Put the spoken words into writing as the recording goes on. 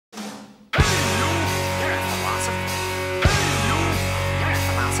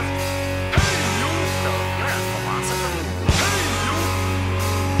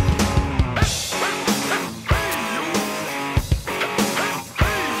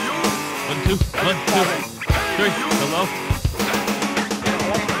two, 1, 2, 3. Hello.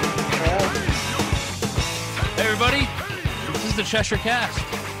 Hey, everybody. This is the Cheshire Cast.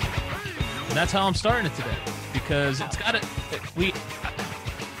 And that's how I'm starting it today. Because it's got to...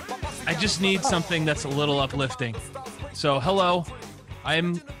 I just need something that's a little uplifting. So, hello.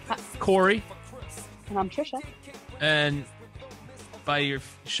 I'm Corey. And I'm Trisha. And by your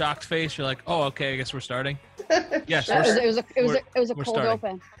shocked face, you're like, "Oh, okay. I guess we're starting." Yes, it was a cold starting.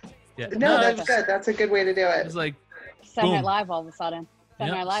 open. Yeah. No, that's good. That's a good way to do it. It's like Saturday Night boom. Live all of a sudden.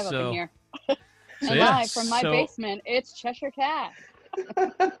 Saturday Night Live up in here. And yeah, live from my basement, it's Cheshire Cat.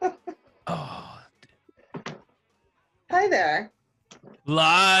 Oh, Hi there.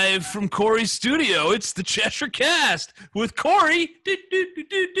 live from Corey's studio, it's the Cheshire Cast with Corey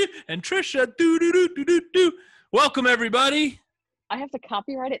and Trisha. Welcome, everybody. I have to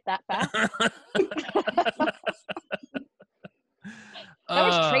copyright it that fast. That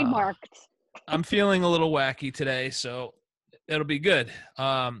was trademarked. I'm feeling a little wacky today, so it'll be good.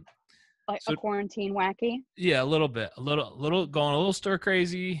 Like a quarantine wacky. Yeah, a little bit, a little going a little stir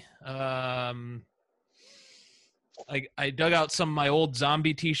crazy. I dug out some of my old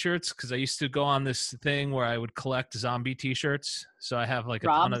zombie T-shirts because I used to go on this thing where I would collect zombie T-shirts. So I have like a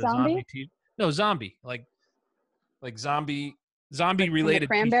ton of zombie. Zombie, like zombie related.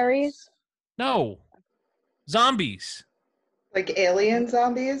 Cranberries. No, zombies. Like alien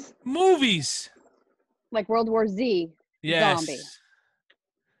zombies? Movies. Like World War Z. Yes. Zombie.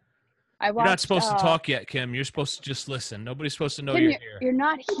 You're not supposed to talk yet, Kim. You're supposed to just listen. Nobody's supposed to know Kim, you're here. You're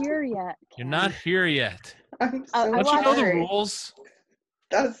not here yet. Kim. You're not here yet. I'm so Don't you know the sorry. rules?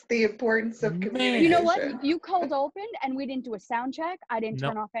 That's the importance of communication. You know what? You cold opened and we didn't do a sound check. I didn't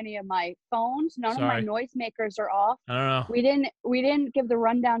turn off any of my phones. None of my noise makers are off. I don't know. We didn't give the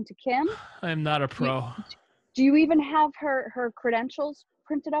rundown to Kim. I'm not a pro. Do you even have her credentials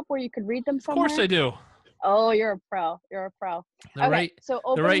printed up where you could read them somewhere? Of course I do. Oh, you're a pro. You're a pro. They're right. So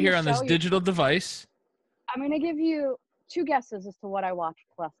they're right here on this digital device. I'm going to give you 2 guesses as to what I watched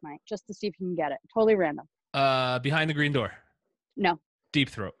last night, just to see if you can get it. Totally random. Behind the Green Door. No. Deep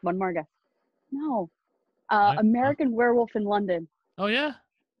Throat. One more guess. No. American Werewolf in London. Oh, yeah?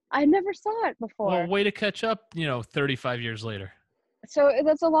 I never saw it before. Well, way to catch up, 35 years later. So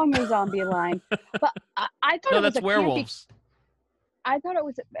that's along the zombie line. But I thought it was that's werewolves. I thought it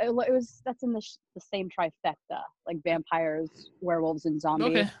was that's in the same trifecta, like vampires, werewolves, and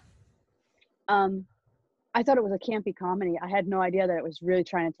zombies. Okay. I thought it was a campy comedy. I had no idea that it was really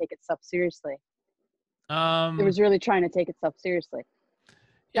trying to take itself seriously. It was really trying to take itself seriously.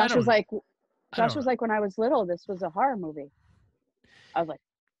 Yeah, Josh was like, when I was little, this was a horror movie. I was like,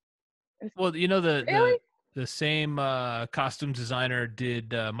 well, really? the same costume designer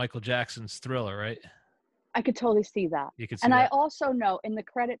did Michael Jackson's Thriller, right? I could totally see that. You could see and that. I also know in the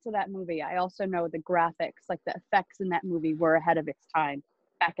credits of that movie, I also know the graphics, like the effects in that movie were ahead of its time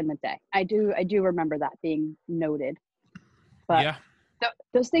back in the day. I do remember that being noted. But yeah.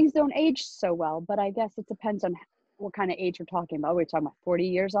 Those things don't age so well, but I guess it depends on what kind of age we're talking about. We're talking about 40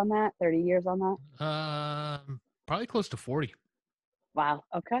 years on that, 30 years on that? Probably close to 40. Wow.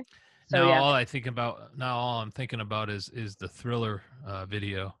 Okay. So now yeah. all I'm thinking about is the Thriller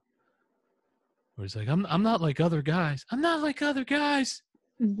video. Where he's like, I'm not like other guys. I'm not like other guys.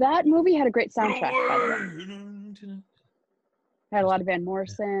 That movie had a great soundtrack, by the way. Had a lot of Van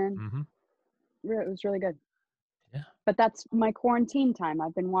Morrison. Mm-hmm. It was really good. Yeah. But that's my quarantine time.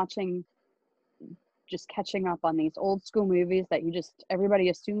 I've been just catching up on these old school movies that everybody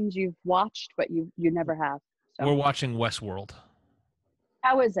assumes you've watched, but you never have. So. We're watching Westworld.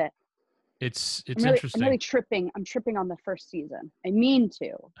 How is it? It's I'm interesting. really tripping. I'm tripping on the first season. I mean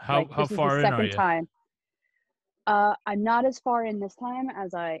to. How far in are you? Time. I'm not as far in this time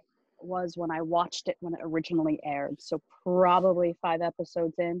as I was when I watched it when it originally aired. So probably 5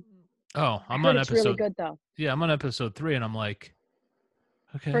 episodes in. Oh, I'm on episode. It's really good though. Yeah, I'm on episode 3, and I'm like,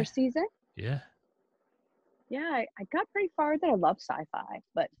 okay. First season? Yeah. Yeah, I got pretty far with it. I love sci-fi,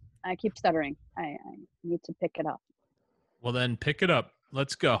 but I keep stuttering. I need to pick it up. Well, then pick it up.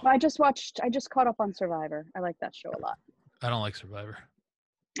 Let's go. I just caught up on Survivor. I like that show a lot. I don't like Survivor.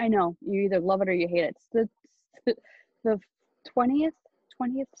 I know. You either love it or you hate it. It's the 20th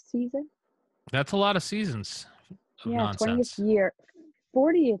season. That's a lot of seasons of nonsense. 20th year.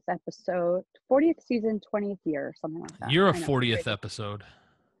 40th episode. 40th season, 20th year, or something like that. You're a 40th episode.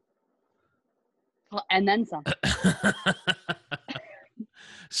 Well, and then some.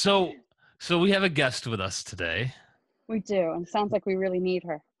 So we have a guest with us today. We do, and it sounds like we really need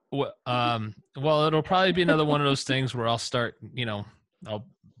her. Well, it'll probably be another one of those things where I'll start, I'll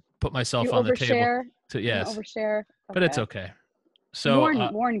put myself on the table. Yes. Overshare. Okay. But it's okay. So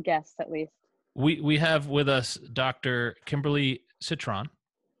warn guests at least. we have with us Dr. Kimberly Citron.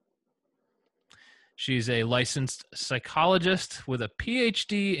 She's a licensed psychologist with a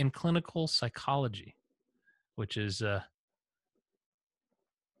PhD in clinical psychology, which is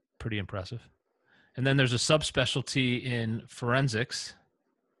pretty impressive. And then there's a subspecialty in forensics.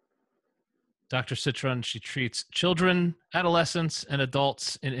 Dr. Citron, she treats children, adolescents, and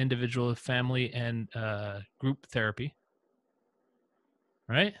adults in individual, family, and group therapy.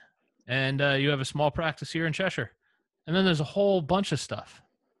 Right? And you have a small practice here in Cheshire. And then there's a whole bunch of stuff.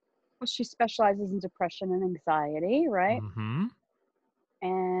 Well, she specializes in depression and anxiety, right? Mm-hmm.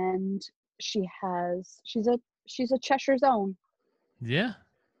 And she's a Cheshire's own. Yeah.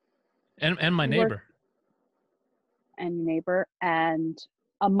 And my She neighbor. And neighbor, and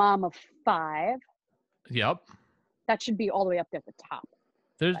a mom of 5. Yep. That should be all the way up there at the top.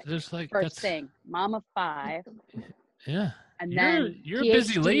 There's like first thing, mom of 5. Yeah. And you're then a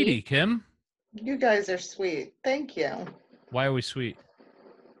busy PhD. lady, Kim. You guys are sweet. Thank you. Why are we sweet?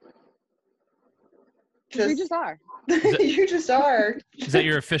 You just are. You just are. Is that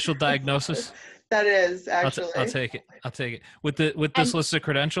your official diagnosis? That is actually. I'll take it. I'll take it. With this list of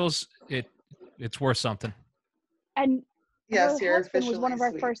credentials, it's worth something. And Yes, her you're husband was one of our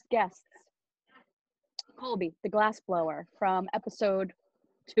sweet. first guests. Colby, the glassblower from episode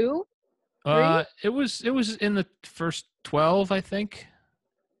 2. 3? It was in the first 12, I think,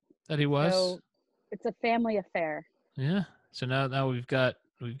 that he was. So it's a family affair. Yeah. So now we've got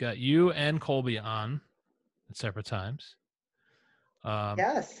you and Colby on at separate times.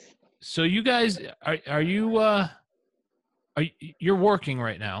 Yes. So you guys you're working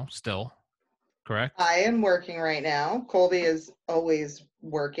right now still, correct? I am working right now. Colby is always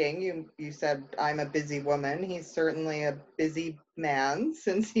working. You said I'm a busy woman. He's certainly a busy man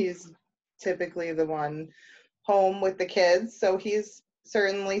since he's typically the one home with the kids. So he's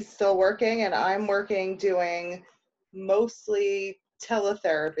certainly still working, and I'm working doing mostly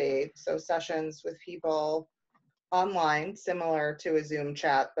teletherapy, so sessions with people online, similar to a Zoom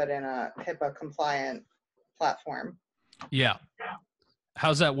chat, but in a HIPAA compliant platform. Yeah.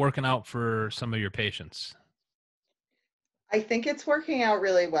 How's that working out for some of your patients? I think it's working out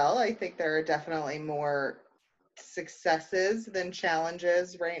really well. I think there are definitely more successes than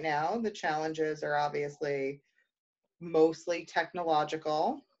challenges right now. The challenges are obviously mostly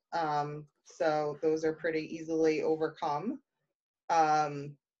technological. So those are pretty easily overcome.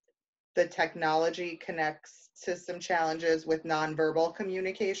 The technology connects to some challenges with nonverbal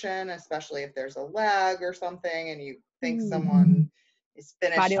communication, especially if there's a lag or something and you think someone is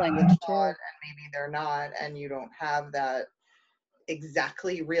finished Body with language, the thought and maybe they're not, and you don't have that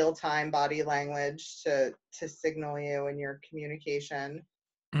exactly real-time body language to signal you in your communication.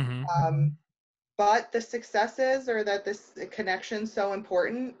 Mm-hmm. But the successes are that this connection's so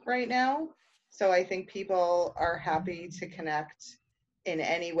important right now. So I think people are happy to connect in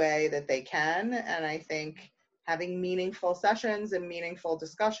any way that they can. And I think having meaningful sessions and meaningful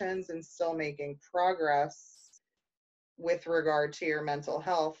discussions and still making progress with regard to your mental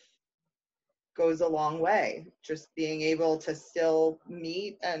health goes a long way. Just being able to still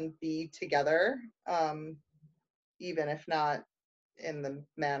meet and be together, even if not in the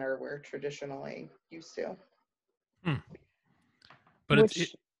manner we're traditionally used to. But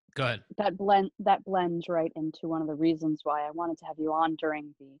go ahead. That blends right into one of the reasons why I wanted to have you on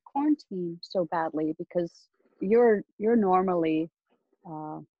during the quarantine so badly, because you're normally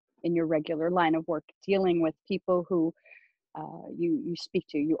in your regular line of work dealing with people who you speak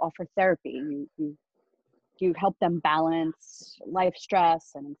to, you offer therapy, you help them balance life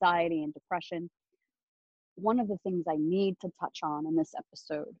stress and anxiety and depression. One of the things I need to touch on in this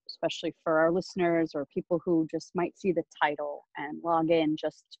episode, especially for our listeners or people who just might see the title and log in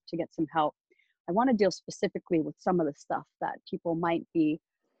just to get some help, I want to deal specifically with some of the stuff that people might be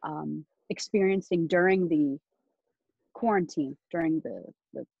experiencing during the quarantine, during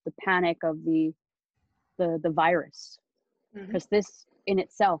the panic of the virus, because this in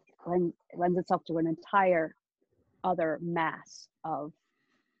itself lends itself to an entire other mass of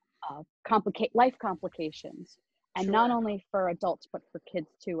life complications, and Sure. not only for adults but for kids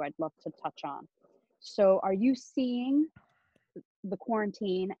too. I'd love to touch on. So are you seeing the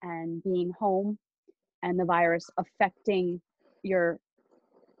quarantine and being home and the virus affecting your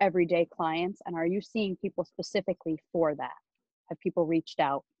everyday clients, and are you seeing people specifically for that? Have people reached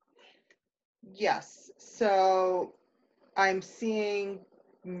out? Yes. So I'm seeing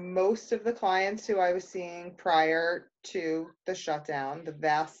most of the clients who I was seeing prior to the shutdown, the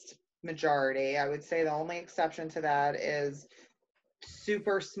vast majority. I would say the only exception to that is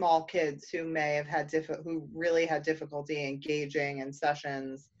super small kids who may have had who really had difficulty engaging in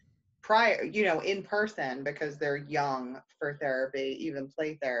sessions prior, in person because they're young for therapy, even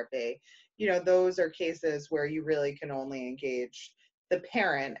play therapy. Those are cases where you really can only engage the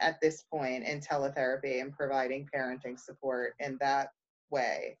parent at this point in teletherapy and providing parenting support in that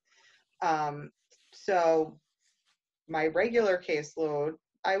way. So my regular caseload,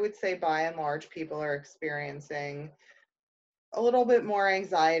 I would say by and large, people are experiencing a little bit more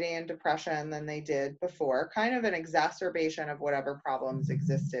anxiety and depression than they did before, kind of an exacerbation of whatever problems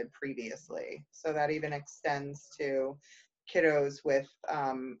existed previously. So that even extends to kiddos with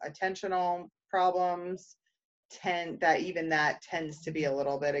attentional problems, that tends to be a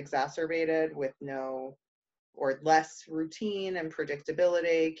little bit exacerbated with no or less routine and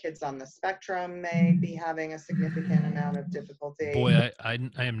predictability. Kids on the spectrum may be having a significant amount of difficulty. Boy, I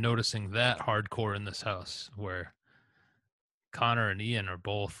am noticing that hardcore in this house, where Connor and Ian are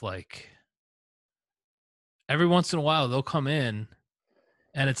both like, every once in a while they'll come in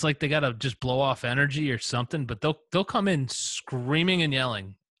and it's like they gotta just blow off energy or something, but they'll come in screaming and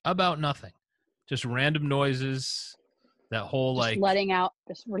yelling about nothing, just random noises. That whole Just like letting out,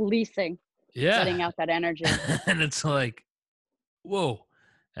 just releasing, letting out that energy. And it's like, whoa.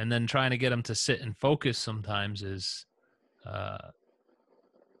 And then trying to get them to sit and focus sometimes is an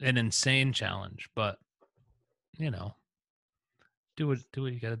insane challenge, but do what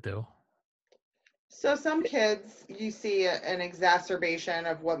you gotta do. So some kids, you see an exacerbation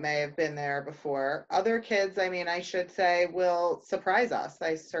of what may have been there before. Other kids, I should say, will surprise us.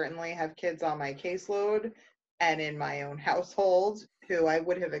 I certainly have kids on my caseload and in my own household who I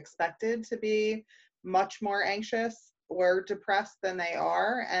would have expected to be much more anxious or depressed than they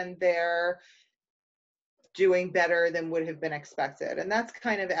are, and they're doing better than would have been expected. And that's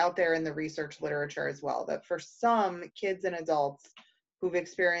kind of out there in the research literature as well, that for some kids and adults who've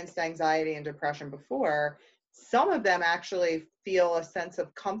experienced anxiety and depression before, some of them actually feel a sense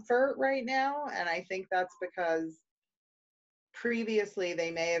of comfort right now. And I think that's because previously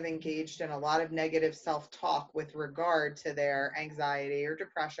they may have engaged in a lot of negative self-talk with regard to their anxiety or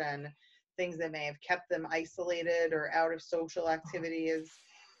depression, things that may have kept them isolated or out of social activities.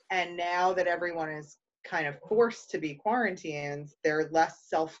 And now that everyone is kind of forced to be quarantined, they're less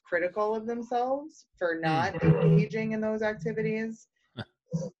self-critical of themselves for not engaging in those activities.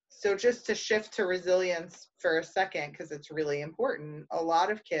 So just to shift to resilience for a second, because it's really important, a lot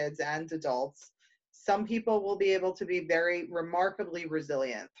of kids and adults, some people will be able to be very remarkably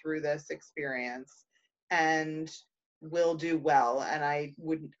resilient through this experience and will do well. And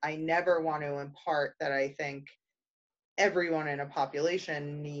I never want to impart that I think everyone in a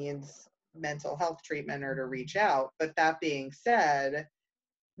population needs mental health treatment or to reach out. But that being said,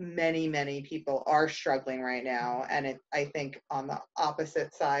 many people are struggling right now, and I think on the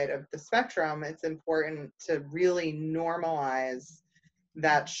opposite side of the spectrum, it's important to really normalize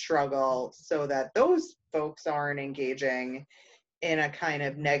that struggle so that those folks aren't engaging in a kind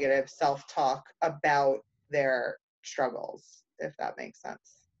of negative self-talk about their struggles, if that makes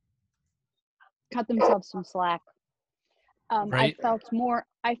sense. Cut themselves some slack. Right.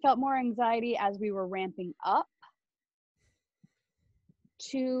 I felt more anxiety as we were ramping up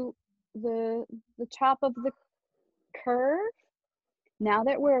to the top of the curve. Now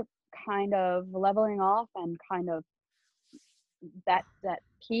that we're kind of leveling off and kind of that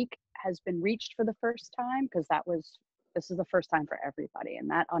peak has been reached for the first time, because this is the first time for everybody, and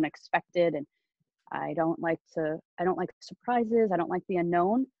that unexpected. And I don't like surprises. I don't like the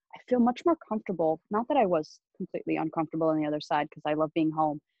unknown. I feel much more comfortable. Not that I was completely uncomfortable on the other side, because I love being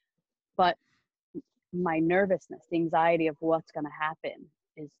home, but my nervousness, the anxiety of what's going to happen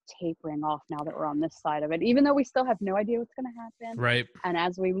is tapering off now that we're on this side of it, even though we still have no idea what's going to happen. Right. And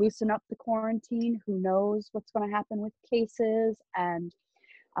as we loosen up the quarantine, who knows what's going to happen with cases. And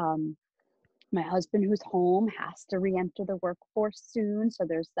my husband, who's home, has to re-enter the workforce soon, so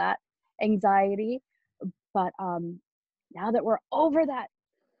there's that anxiety. But now that we're over that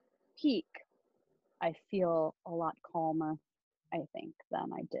peak, I feel a lot calmer, I think,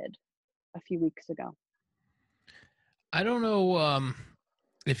 than I did a few weeks ago. I don't know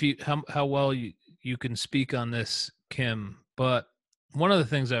if you how well you can speak on this, Kim, but one of the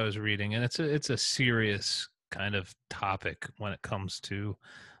things I was reading, and it's a serious kind of topic when it comes to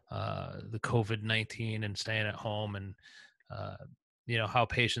the COVID-19 and staying at home, and how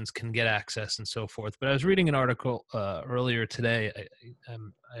patients can get access and so forth. But I was reading an article earlier today.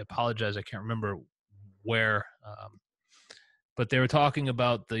 I apologize, I can't remember where, but they were talking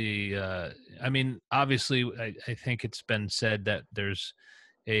about the. Obviously, I think it's been said that there's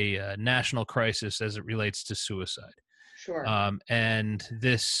a national crisis as it relates to suicide. Sure. And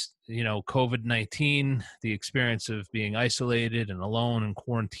this, COVID-19, the experience of being isolated and alone and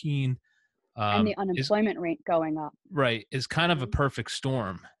quarantined, And the is unemployment rate going up. right, is kind of a perfect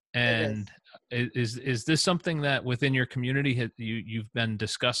storm. It is. And is this something that within your community you've been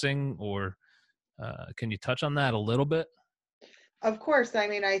discussing, or can you touch on that a little bit? Of course. I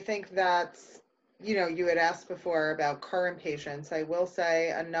mean, I think that's, you had asked before about current patients. I will say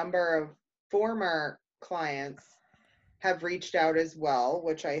a number of former clients have reached out as well,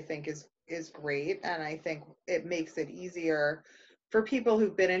 which I think is great. And I think it makes it easier for people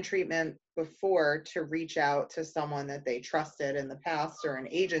who've been in treatment before to reach out to someone that they trusted in the past, or an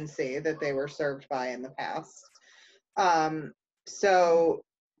agency that they were served by in the past. So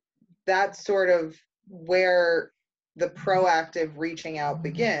that's sort of where the proactive reaching out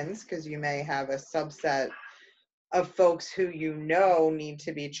begins, because you may have a subset of folks who need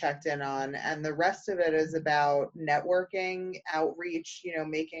to be checked in on, and the rest of it is about networking, outreach,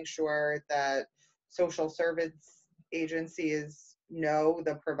 making sure that social service agencies know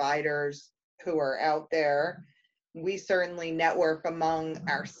the providers who are out there. We certainly network among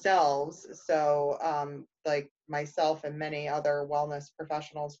ourselves. So like myself and many other wellness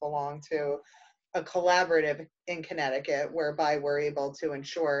professionals belong to a collaborative in Connecticut, whereby we're able to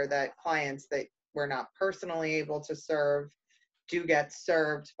ensure that clients that we're not personally able to serve do get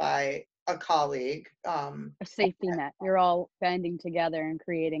served by a colleague. A safety net. You're all banding together and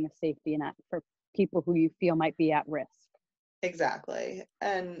creating a safety net for people who you feel might be at risk. Exactly.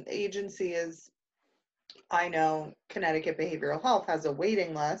 And agency is, I know Connecticut Behavioral Health has a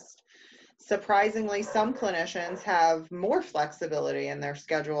waiting list. Surprisingly, some clinicians have more flexibility in their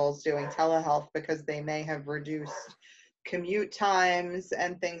schedules doing telehealth because they may have reduced commute times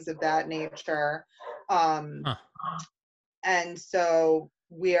and things of that nature. And so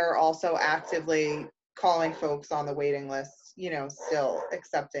we are also actively calling folks on the waiting list, still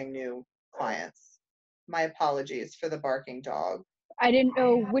accepting new clients. My apologies for the barking dog. I didn't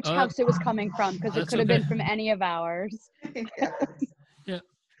know which house it was coming from, because it could have been from any of ours. Yes. Yeah.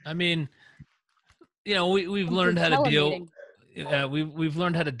 I mean, we've learned how to deal. We've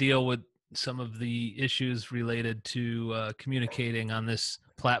learned how to deal with some of the issues related to communicating on this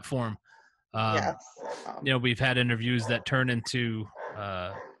platform. Yes. We've had interviews that turn into,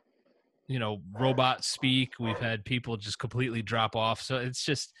 robot speak. We've had people just completely drop off. So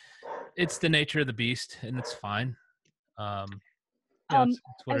it's the nature of the beast, and it's fine. It's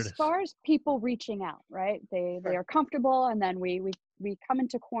what it is. As far as people reaching out, right? They are comfortable, and then we come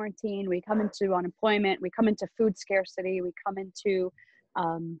into quarantine, we come into unemployment, we come into food scarcity, we come into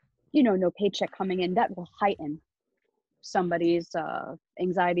no paycheck coming in. That will heighten somebody's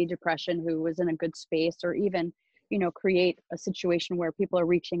anxiety, depression, who was in a good space, or even create a situation where people are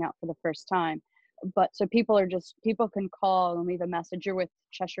reaching out for the first time. But so people can call and leave a message. You're with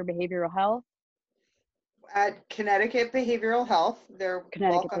Cheshire Behavioral Health? At Connecticut Behavioral Health, they're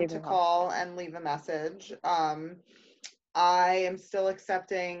welcome to call and leave a message. I am still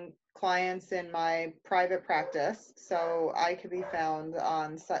accepting clients in my private practice, so I could be found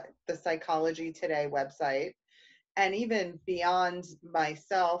on the Psychology Today website. And even beyond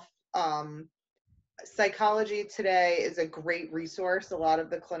myself, Psychology Today is a great resource. A lot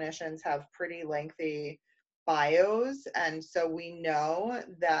of the clinicians have pretty lengthy bios, and so we know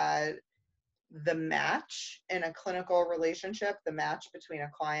that the match in a clinical relationship, the match between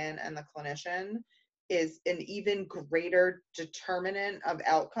a client and the clinician, is an even greater determinant of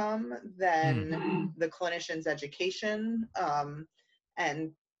outcome than the clinician's education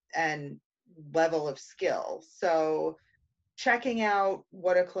and level of skill. So checking out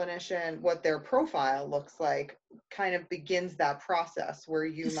what their profile looks like, kind of begins that process where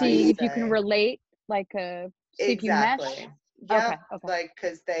you might see if you can relate, like see if you mesh. Yeah, okay. Like,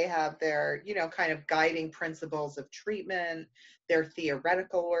 because they have their, kind of guiding principles of treatment, their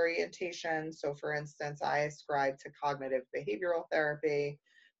theoretical orientation. So, for instance, I ascribe to cognitive behavioral therapy,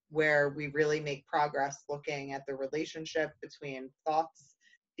 where we really make progress looking at the relationship between thoughts,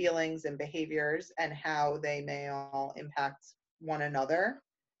 feelings, and behaviors, and how they may all impact one another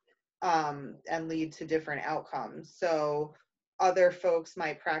and lead to different outcomes. So, other folks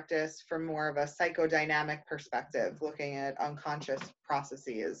might practice from more of a psychodynamic perspective, looking at unconscious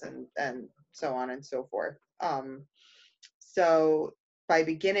processes and so on and so forth. So by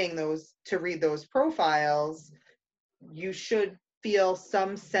beginning to read those profiles, you should feel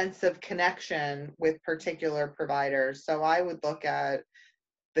some sense of connection with particular providers. So I would look at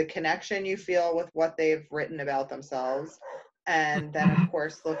the connection you feel with what they've written about themselves, and then of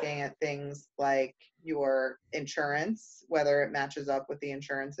course looking at things like your insurance, whether it matches up with the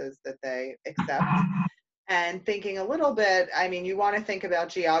insurances that they accept, and thinking a little bit, I mean, you want to think about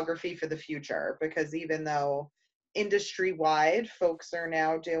geography for the future, because even though industry wide folks are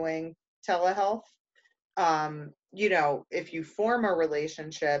now doing telehealth, you know, if you form a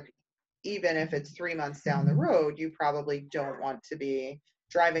relationship, even if it's 3 months down the road, you probably don't want to be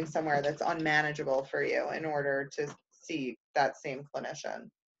driving somewhere that's unmanageable for you in order to see that same clinician.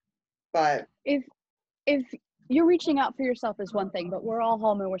 But If you're reaching out for yourself is one thing, but we're all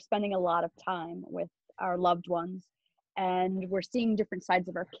home and we're spending a lot of time with our loved ones, and we're seeing different sides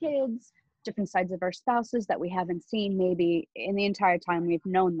of our kids, different sides of our spouses that we haven't seen maybe in the entire time we've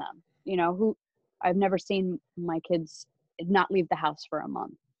known them. You know, who I've never seen my kids not leave the house for a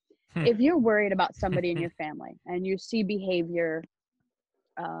month. If you're worried about somebody in your family and you see behavior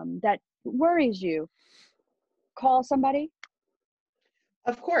that worries you, call somebody.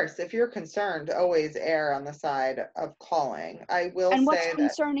 of course, if you're concerned, always err on the side of calling. I will And what's say that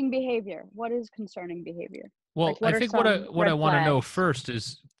concerning behavior? What is concerning behavior? Well, Like, what I are think some what I red want to know flags? first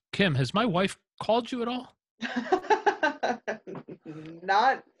is, Kim, has my wife called you at all?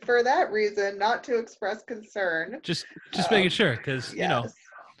 not for that reason, not to express concern. Just making Um, sure, because you know, yes,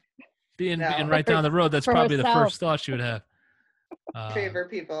 being no. right down the road, that's For probably the herself. first thought she would have. Favorite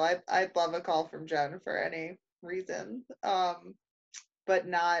people. I'd love a call from Jen for any reason. But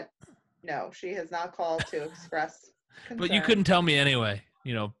not, no, she has not called to express But you concern. couldn't tell me anyway.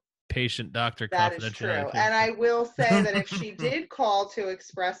 You know, patient doctor That is true. confidentiality. And I will say that if she did call to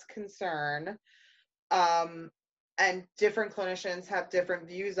express concern, and different clinicians have different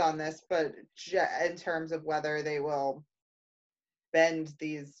views on this, but in terms of whether they will bend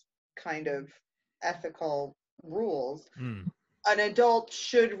these kind of ethical rules, an adult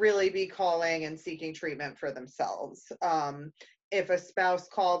should really be calling and seeking treatment for themselves. If a spouse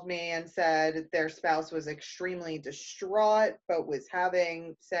called me and said their spouse was extremely distraught but was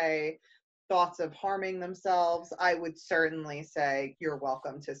having, say, thoughts of harming themselves, I would certainly say you're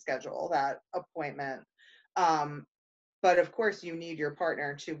welcome to schedule that appointment. But of course, you need your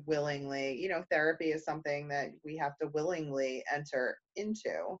partner to willingly, you know, therapy is something that we have to willingly enter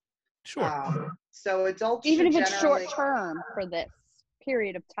into. Sure. So adults Even should if it's short generally, term for this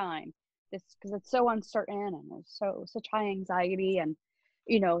period of time, this because it's so uncertain and there's such high anxiety, and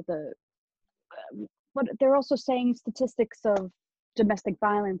you know but they're also saying statistics of domestic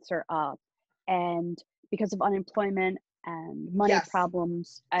violence are up, and because of unemployment and money yes.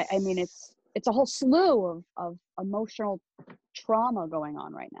 problems. I mean, it's a whole slew of emotional trauma going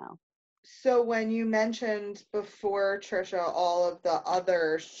on right now. So when you mentioned before, Trisha, all of the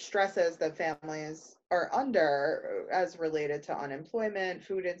other stresses that families are under as related to unemployment,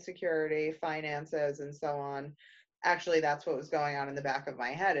 food insecurity, finances, and so on, actually that's what was going on in the back of my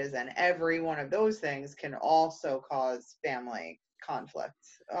head is, and every one of those things can also cause family conflict,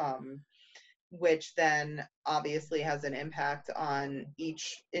 which then obviously has an impact on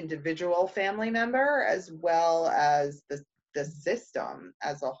each individual family member as well as the system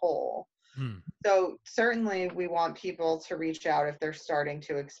as a whole. So certainly we want people to reach out if they're starting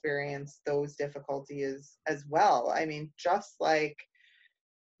to experience those difficulties as well. I mean, just like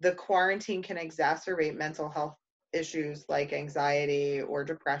the quarantine can exacerbate mental health issues like anxiety or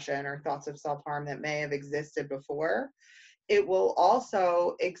depression or thoughts of self-harm that may have existed before, it will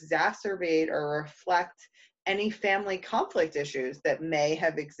also exacerbate or reflect any family conflict issues that may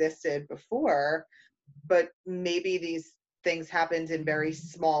have existed before, but maybe these things happened in very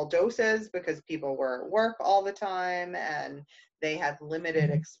small doses because people were at work all the time and they had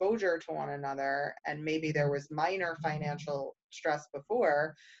limited exposure to one another, and maybe there was minor financial stress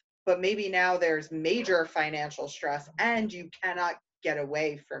before, but maybe now there's major financial stress and you cannot get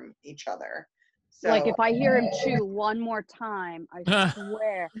away from each other. So, like if I hear him chew one more time, I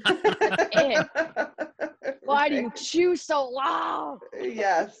swear that's it. Why do you chew so loud?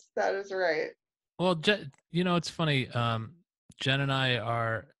 Yes, that is right. Well, you know, it's funny. Jen and I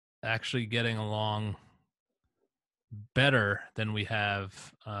are actually getting along better than we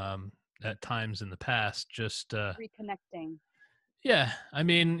have at times in the past. Just Reconnecting. yeah, I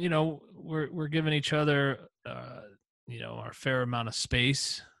mean, you know, we're giving each other, you know, our fair amount of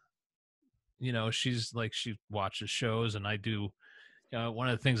space. You know, she's like she watches shows, and I do. You know, one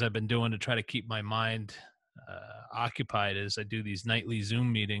of the things I've been doing to try to keep my mind occupied is I do these nightly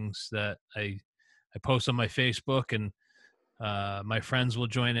Zoom meetings that I post on my Facebook, and my friends will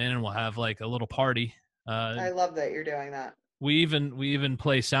join in, and we'll have like a little party. I love that you're doing that. We even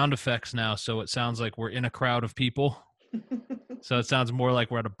play sound effects now, so it sounds like we're in a crowd of people. So it sounds more like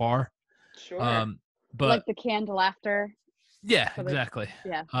we're at a bar. Sure. But like the canned laughter. yeah, exactly.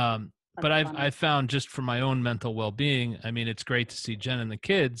 Yeah. But I've found, just for my own mental well-being, I mean, it's great to see Jen and the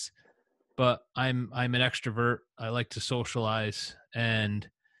kids, but I'm an extrovert. I like to socialize, and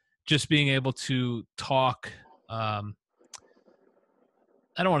just being able to talk. I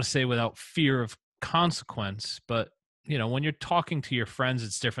don't want to say without fear of consequence, but when you're talking to your friends,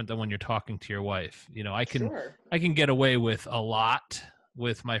 it's different than when you're talking to your wife. Sure. I can get away with a lot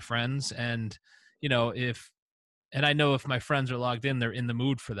with my friends, and if and I know if my friends are logged in, they're in the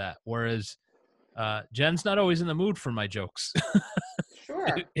mood for that. Whereas Jen's not always in the mood for my jokes, Sure.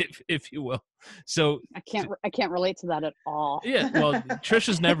 if you will. So I can't relate to that at all. yeah, well,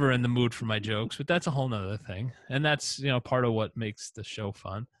 Trisha's never in the mood for my jokes, but that's a whole nother thing, and that's part of what makes the show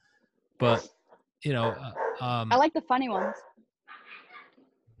fun. But I like the funny ones.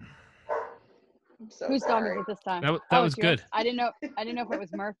 I'm so Whose dog is sorry. it this time? that was it's yours. good. I didn't know if it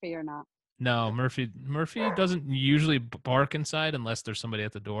was Murphy or not. No, Murphy doesn't usually bark inside unless there's somebody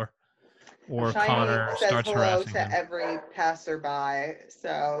at the door or Shiny Connor says starts hello harassing to him. every passerby,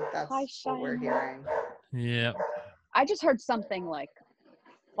 so that's Hi, what we're Shiny. hearing. Yeah. I just heard something like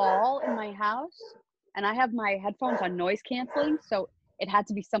fall in my house, and I have my headphones on noise canceling, so it had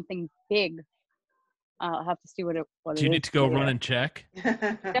to be something big. I'll have to see what it Do you is need to go here. run and check?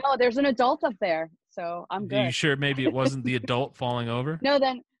 No, there's an adult up there, so I'm Are good. you sure maybe it wasn't the adult falling over? No,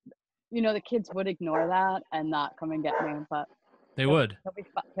 then the kids would ignore that and not come and get me, but They would.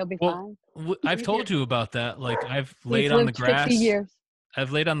 He'll be Well, fine. I've told you about that. Like I've He's laid on the lived 50 grass. years.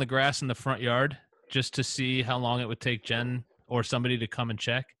 I've laid on the grass in the front yard just to see how long it would take Jen or somebody to come and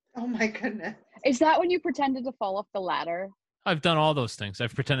check. Oh my goodness. Is that when you pretended to fall off the ladder? I've done all those things.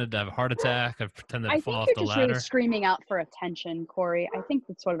 I've pretended to have a heart attack. I've pretended to I fall think off you're the just ladder. really screaming out for attention, Corey. I think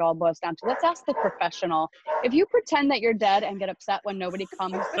that's what it all boils down to. Let's ask the professional. If you pretend that you're dead and get upset when nobody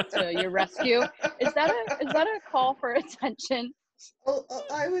comes to your rescue, is that a call for attention? Well,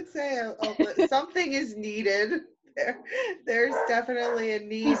 I would say something is needed. There's definitely a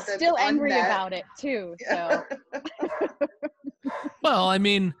need. He's that's still angry unmet. about it too. So Well, I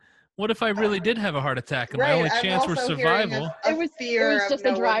mean, what if I really did have a heart attack and my only I'm chance was also hearing survival? A It was fear just of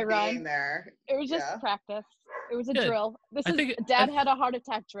a no dry one run. being there. it was just Yeah. practice. It was a Yeah, drill. I Dad had a heart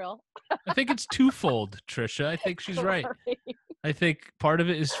attack drill. I think it's twofold, Trisha. I think she's right. I think part of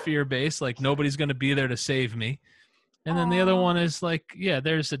it is fear-based, like nobody's going to be there to save me. And then the other one is like, yeah,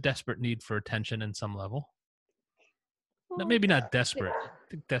 there's a desperate need for attention in some level. Maybe not desperate. I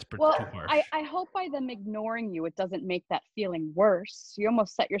think desperate's Well, too harsh. I hope by them ignoring you, it doesn't make that feeling worse. You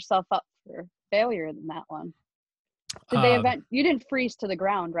almost set yourself up for failure in that one. You didn't freeze to the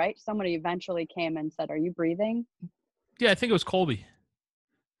ground, right? Somebody eventually came and said, "Are you breathing?" Yeah, I think it was Colby.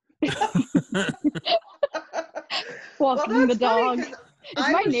 Walking the dog. Is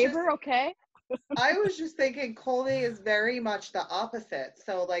my neighbor okay? I was just thinking Colby is very much the opposite.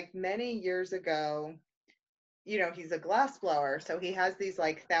 So like many years ago, he's a glass blower. So he has these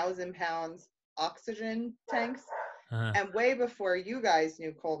like 1,000-pound oxygen tanks. And way before you guys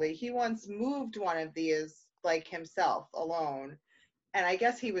knew Colby, he once moved one of these like himself alone. And I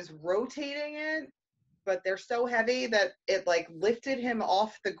guess he was rotating it, but they're so heavy that it like lifted him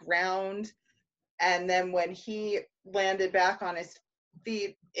off the ground. And then when he landed back on his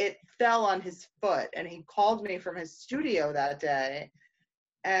feet, it fell on his foot. And he called me from his studio that day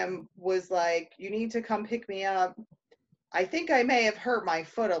and was like, "You need to come pick me up. I think I may have hurt my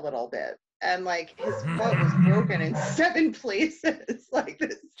foot a little bit." And like his foot was broken in 7 places. Like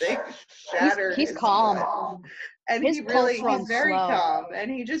this thing shattered. He's calm. Foot. And he's very slow. calm. And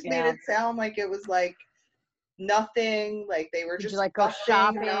he just made it sound like it was like nothing. Like they were Did just you like go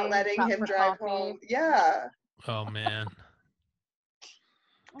shopping, not letting him drive home. Yeah. Oh man.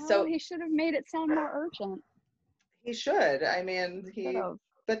 So he should have made it sound more urgent. He should. I mean,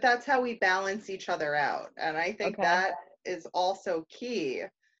 but that's how we balance each other out. And I think that is also key.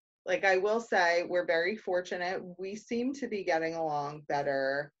 Like I will say, we're very fortunate. We seem to be getting along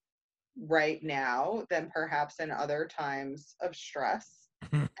better right now than perhaps in other times of stress.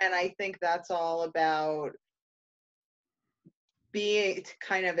 And I think that's all about being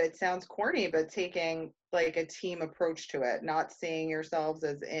kind of, it sounds corny, but taking like a team approach to it, not seeing yourselves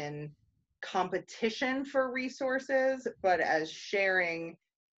as in competition for resources, but as sharing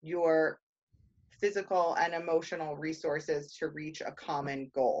your physical and emotional resources to reach a common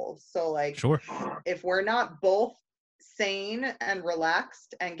goal. So like, sure, if we're not both sane and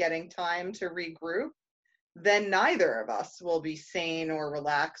relaxed and getting time to regroup, then neither of us will be sane or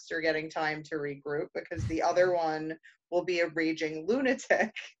relaxed or getting time to regroup, because the other one will be a raging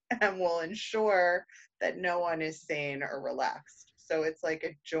lunatic and will ensure that no one is sane or relaxed. So it's like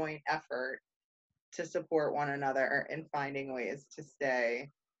a joint effort to support one another in finding ways to stay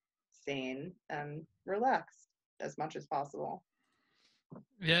sane and relaxed as much as possible.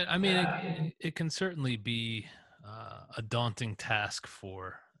 Yeah, I mean, it can certainly be a daunting task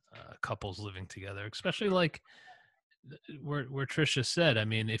for couples living together, especially like where Trisha said. I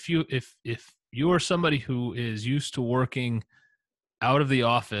mean, if you are somebody who is used to working out of the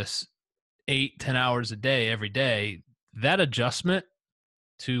office 8-10 hours a day every day, that adjustment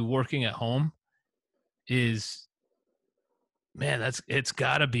to working at home is, man, it's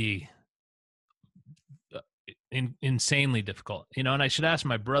got to be insanely difficult, you know. And I should ask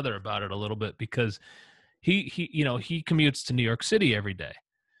my brother about it a little bit because he commutes to New York City every day,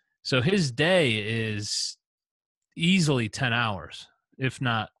 so his day is easily 10 hours, if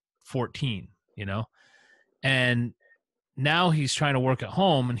not 14, you know. And now he's trying to work at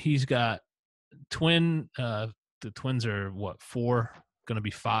home, and he's got the twins are what, 4, going to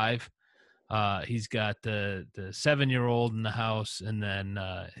be 5. He's got the 7-year-old in the house, and then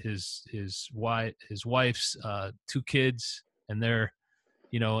his wife's 2 kids, and they're,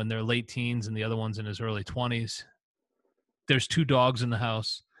 you know, in their late teens, and the other one's in his early 20s. There's 2 dogs in the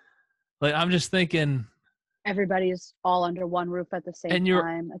house. Like, I'm just thinking, Everybody's all under one roof at the same and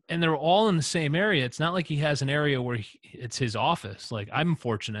time. they're all in the same area. It's not like he has an area where it's his office. Like, I'm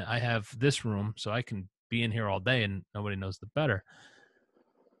fortunate, I have this room, so I can be in here all day, and nobody knows the better.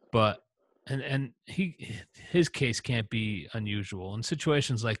 But and his case can't be unusual. In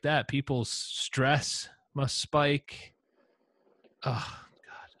situations like that, people's stress must spike. Oh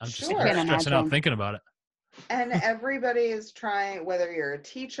God, I'm just Sure. Can't stressing out imagine. thinking about it. And everybody is trying, whether you're a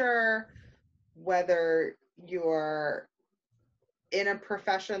teacher, whether you're in a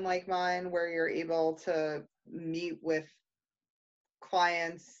profession like mine where you're able to meet with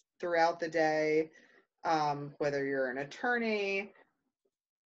clients throughout the day, whether you're an attorney,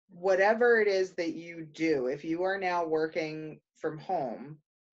 whatever it is that you do, if you are now working from home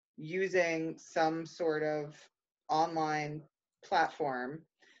using some sort of online platform,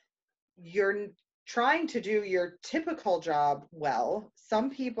 you're trying to do your typical job well.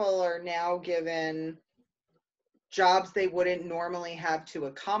 Some people are now given jobs they wouldn't normally have to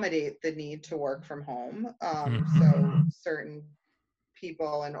accommodate the need to work from home. So certain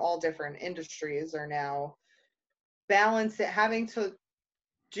people in all different industries are now having to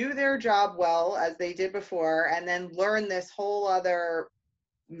do their job well as they did before, and then learn this whole other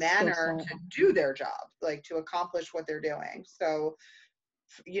manner to do their job, like to accomplish what they're doing. So,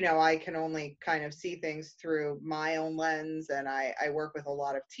 you know, I can only kind of see things through my own lens, and I work with a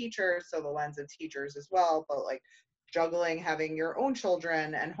lot of teachers, so the lens of teachers as well, but like juggling having your own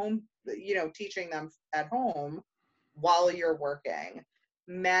children and home, you know, teaching them at home while you're working,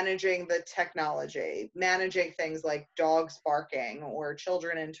 managing the technology, managing things like dogs barking or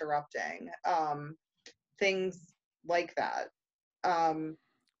children interrupting, things like that.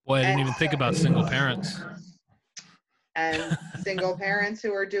 Boy, I didn't And even think about single parents. and single parents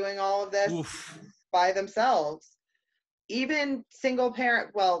who are doing all of this Oof. by themselves. Even single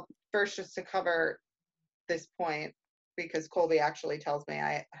parent, well, first, just to cover this point, because Colby actually tells me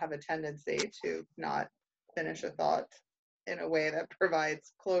I have a tendency to not finish a thought in a way that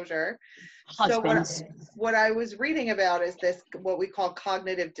provides closure. Husbands. So what I was reading about is this, what we call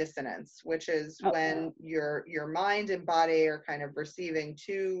cognitive dissonance, which is when your mind and body are kind of receiving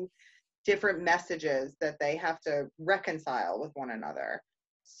 2 different messages that they have to reconcile with one another.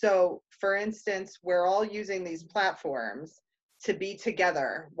 So, for instance, we're all using these platforms to be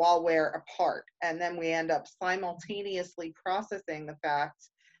together while we're apart. And then we end up simultaneously processing the fact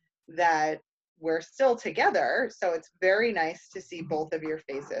that we're still together. So it's very nice to see both of your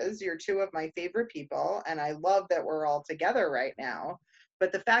faces. You're 2 of my favorite people, and I love that we're all together right now.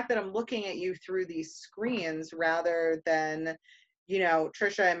 But the fact that I'm looking at you through these screens rather than, you know,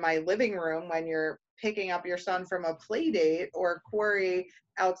 Trisha in my living room when you're picking up your son from a play date, or Corey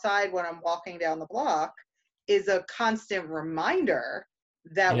outside when I'm walking down the block, is a constant reminder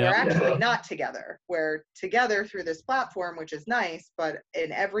that we're actually not together. We're together through this platform, which is nice, but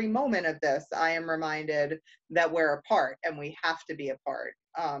in every moment of this, I am reminded that we're apart and we have to be apart.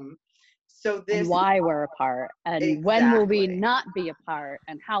 So this, and why we're apart, and when will we not be apart,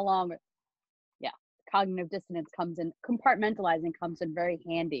 and how long. Yeah, cognitive dissonance comes in, compartmentalizing comes in very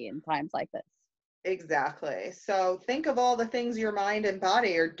handy in times like this. Exactly. So think of all the things your mind and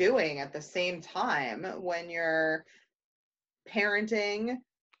body are doing at the same time when you're parenting,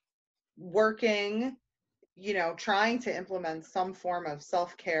 working, you know, trying to implement some form of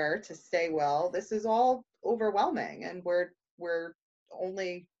self-care to stay well. This is all overwhelming, and we're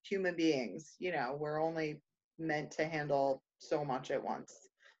only human beings, you know, we're only meant to handle so much at once.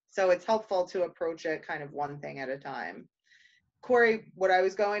 So it's helpful to approach it kind of one thing at a time. Corey, what I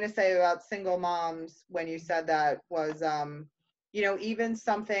was going to say about single moms when you said that was you know, even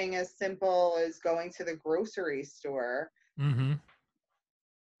something as simple as going to the grocery store. Mm-hmm.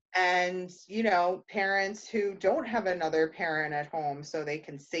 And, you know, parents who don't have another parent at home so they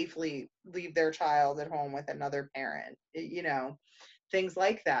can safely leave their child at home with another parent, you know, things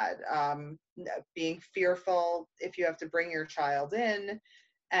like that. Being fearful if you have to bring your child in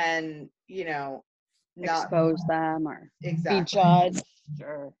and, you know, not Expose them or be exactly. judged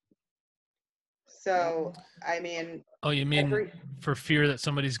or So, I mean, Oh, you mean every, for fear that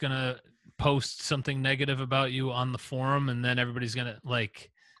somebody's gonna post something negative about you on the forum, and then everybody's gonna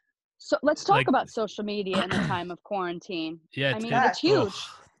like, so let's talk like, about social media in the time of quarantine. yeah, I mean, yes. it's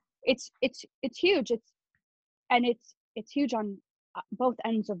huge. It's huge. It's huge on both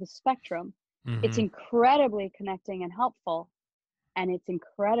ends of the spectrum. It's Mm-hmm. incredibly connecting and helpful, and it's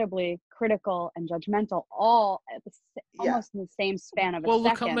incredibly critical and judgmental, all at the, Yeah. almost in the same span of a Well,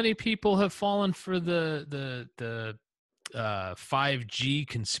 look how second. many people have fallen for the 5G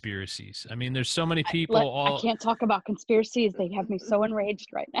conspiracies. I mean, there's so many people I all. can't talk about conspiracies. They have me so enraged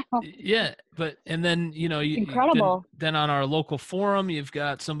right now. Yeah, but and then you know Incredible. then on our local forum you've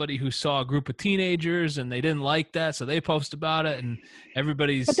got somebody who saw a group of teenagers and they didn't like that, so they post about it, and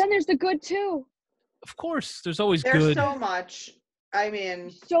everybody's. But then there's the good too. Of course, there's always There's good. so much. I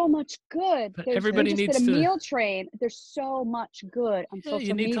mean, So much good. But We everybody just did needs a to. meal train. There's so much good on Yeah, you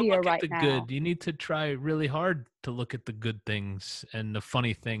social need to media look at right the now. good. You need to try really hard to look at the good things and the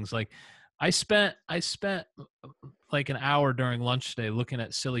funny things. Like I spent like an hour during lunch today looking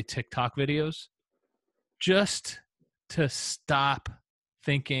at silly TikTok videos just to stop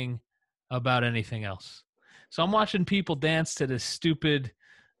thinking about anything else. So I'm watching people dance to this stupid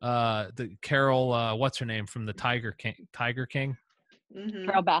the Carol what's her name from the Tiger King? mhm.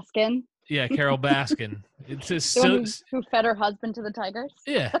 Carol Baskin, Yeah, Carol Baskin. It's just the one who fed her husband to the tigers.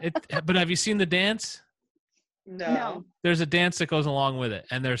 yeah, but have you seen the dance? No. There's a dance that goes along with it,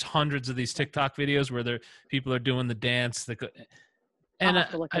 and there's hundreds of these TikTok videos where people are doing the dance that go, and I'll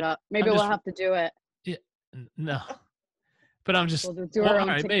have to look it up. I'm Maybe we'll just have to do it. yeah, no. But I'm just We'll do well, our all own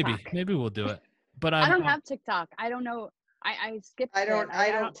right, TikTok. maybe we'll do it. But I don't have TikTok. I don't know. I skipped I it.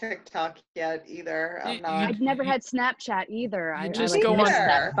 don't TikTok yet either. I'm not. I've never had Snapchat either. You I just like go missed on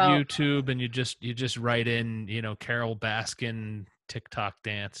that boat. YouTube and you just write in, you know, Carol Baskin TikTok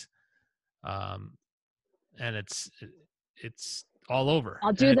dance, and it's all over.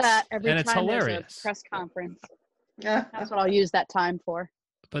 I'll do that every and it's time there's a hilarious. press conference. Yeah. That's what I'll use that time for.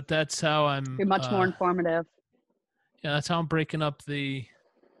 But that's how I'm. Be much more informative. Yeah, that's how I'm breaking up the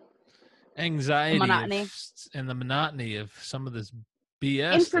anxiety monotony. and the monotony of some of this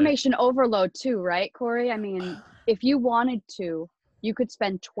BS. Information overload too, right, Corey? I mean, if you wanted to, you could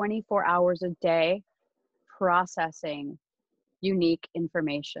spend 24 hours a day processing unique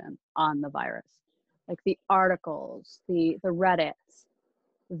information on the virus, like the articles, the Reddits,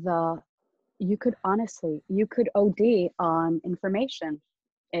 you could OD on information.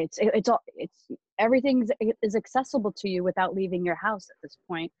 It's everything is accessible to you without leaving your house at this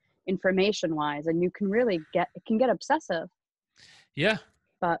point, information wise, and it can get obsessive. Yeah.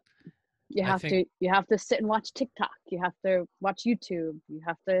 But you have to sit and watch TikTok. You have to watch YouTube. You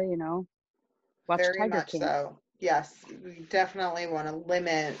have to, watch Very Tiger much King. so. Yes, we definitely want to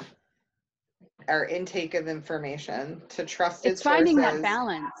limit our intake of information to trusted it's finding sources that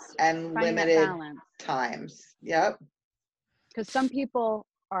balance and limited times. Yep. Because some people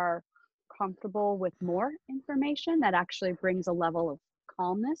are comfortable with more information that actually brings a level of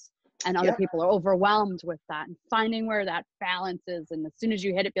calmness, and other people are overwhelmed with that, and finding where that balance is. And as soon as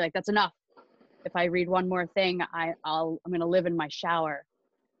you hit it, be like, that's enough. If I read one more thing, I'm going to live in my shower.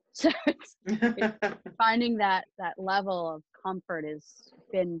 So finding that level of comfort it's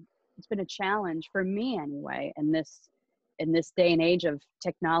been a challenge for me anyway, in this day and age of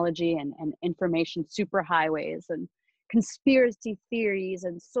technology and information superhighways and conspiracy theories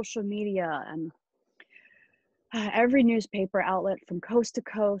and social media and every newspaper outlet from coast to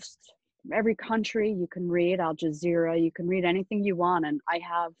coast, from every country. You can read Al Jazeera, you can read anything you want. And I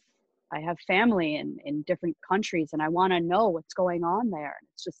have family in different countries, and I want to know what's going on there. And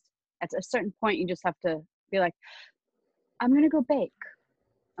it's just, at a certain point, you just have to be like, I'm going to go bake.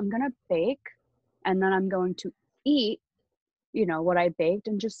 I'm going to bake, and then I'm going to eat, what I baked,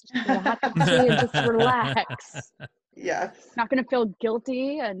 and just get a hot cup of tea and just relax. Yes. Not going to feel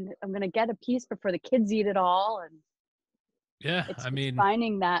guilty, and I'm going to get a piece before the kids eat it all. And yeah, it's mean,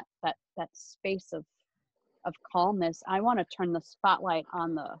 finding that space of calmness. I want to turn the spotlight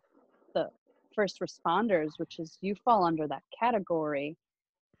on the first responders, which is, you fall under that category,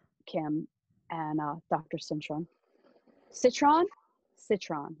 Kim and Dr. Citron,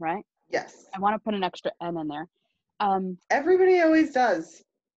 right? Yes. I want to put an extra N in there. Everybody always does.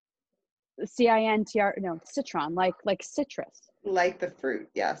 CINTR, no, citron, like citrus, Like the fruit,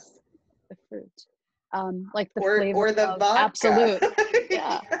 yes. the fruit. Like the Or flavor the of vodka. Absolute.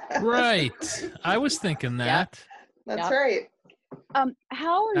 Yeah. Right. I was thinking Yep. that. That's Yep. right.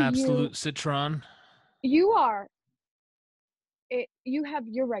 How are Absolute citron. you you have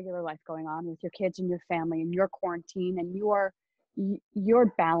your regular life going on with your kids and your family and your quarantine and your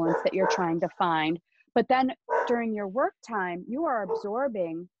balance that you're trying to find. But then during your work time, you are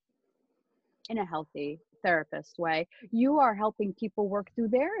absorbing, in a healthy therapist way, you are helping people work through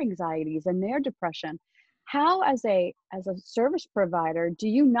their anxieties and their depression. How, as a service provider, do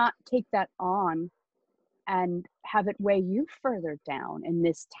you not take that on and have it weigh you further down in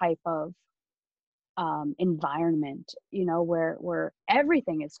this type of environment, where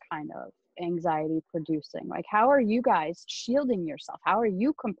everything is kind of anxiety producing? Like, how are you guys shielding yourself? How are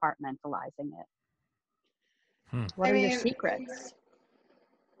you compartmentalizing it? What I are your mean, secrets?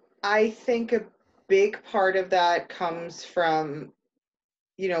 I think a big part of that comes from,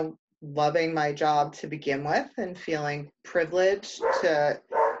 loving my job to begin with and feeling privileged to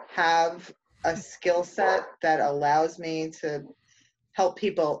have a skill set that allows me to help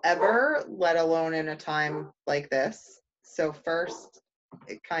people ever, let alone in a time like this. So first,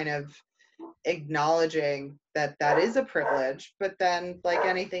 it kind of acknowledging that that is a privilege, but then like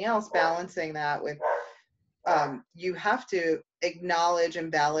anything else, balancing that with you have to acknowledge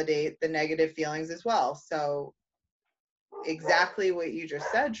and validate the negative feelings as well. So exactly what you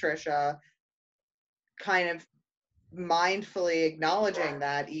just said, Trisha, kind of mindfully acknowledging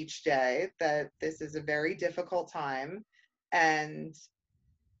that each day, that this is a very difficult time and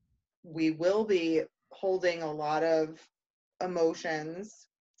we will be holding a lot of emotions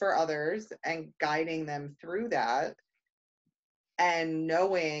for others and guiding them through that, and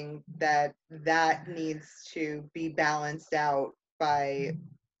knowing that that needs to be balanced out by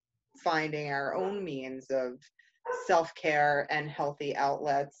finding our own means of self-care and healthy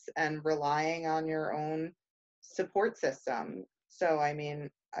outlets and relying on your own support system. So I mean,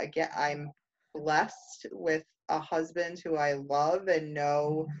 I'm blessed with a husband who I love and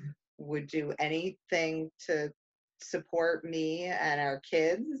know would do anything to support me and our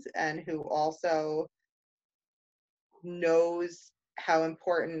kids, and who also knows how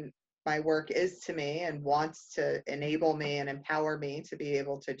important my work is to me and wants to enable me and empower me to be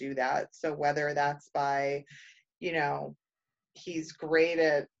able to do that. So whether that's by, he's great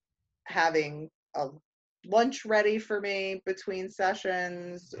at having a lunch ready for me between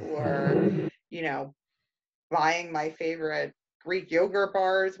sessions, or, buying my favorite Greek yogurt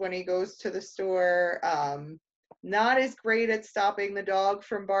bars when he goes to the store. Not as great at stopping the dog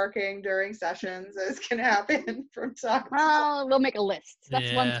from barking during sessions as can happen from time to time. Well, we'll make a list.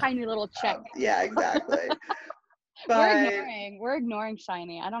 That's one Yeah. tiny little check. Yeah, exactly. We're ignoring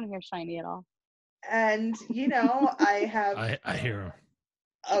Shiny. I don't hear Shiny at all. And I have I hear him.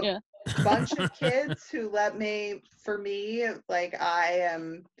 a Yeah. bunch of kids who let me, for me, like, I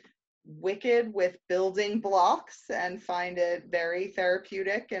am wicked with building blocks and find it very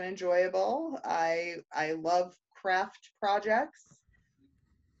therapeutic and enjoyable. I love craft projects.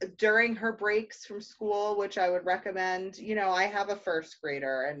 During her breaks from school, which I would recommend, I have a first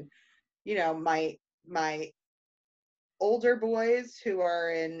grader, and my older boys who are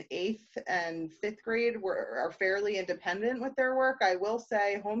in 8th and 5th grade are fairly independent with their work. I will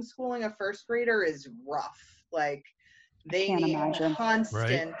say homeschooling a first grader is rough. Like, they Can't need imagine.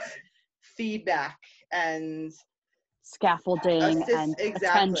 constant feedback and Scaffolding and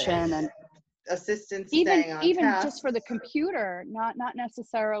exactly, attention and assistance even staying on even task. just for the computer, not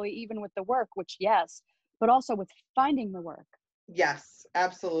necessarily even with the work, which yes, but also with finding the work. Yes,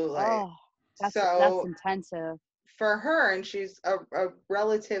 absolutely. Oh, that's So intensive. for her, and she's a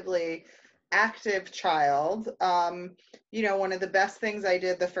relatively active child, one of the best things I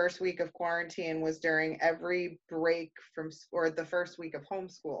did the first week of quarantine was during every break or the first week of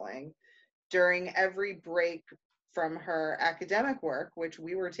homeschooling, during every break from her academic work, which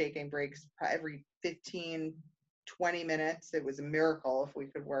we were taking breaks every 15, 20 minutes. It was a miracle if we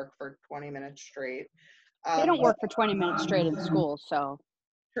could work for 20 minutes straight. They don't work for 20 minutes straight in school, so.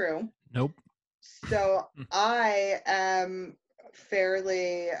 True. Nope. So I am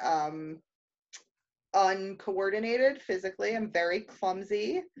fairly uncoordinated physically. I'm very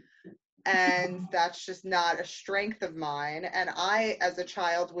clumsy, and that's just not a strength of mine. And I, as a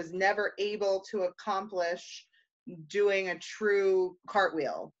child, was never able to accomplish doing a true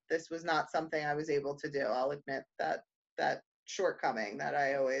cartwheel. This was not something I was able to do. I'll admit that shortcoming, that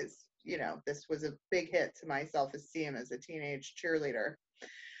I always, this was a big hit to my self-esteem as a teenage cheerleader.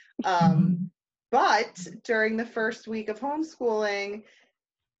 But during the first week of homeschooling,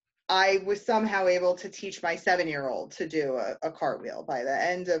 I was somehow able to teach my 7-year-old to do a cartwheel. By the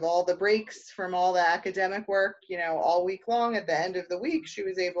end of all the breaks from all the academic work, all week long, at the end of the week, she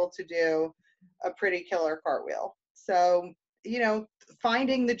was able to do a pretty killer cartwheel. So,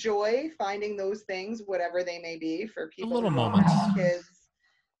 finding the joy, finding those things, whatever they may be, for The people little who don't moments. have kids,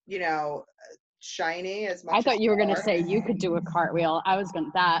 shiny as much I as thought you were going to are. say you could do a cartwheel.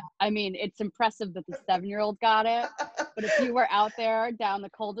 I mean, it's impressive that the 7-year-old got it, but if you were out there down the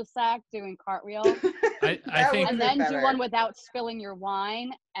cul-de-sac doing cartwheel, I That think would've and been then do better. one without spilling your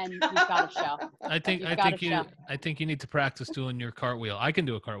wine, and you've got a show. I think You've got a show. I think you need to practice doing your cartwheel. I can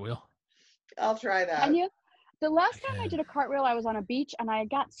do a cartwheel. I'll try that. Can you? The last time I can. did a cartwheel, I was on a beach, and I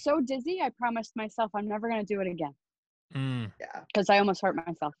got so dizzy, I promised myself I'm never going to do it again Mm. Yeah. because I almost hurt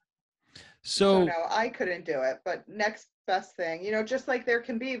myself. So So no, I couldn't do it. But next best thing, just like there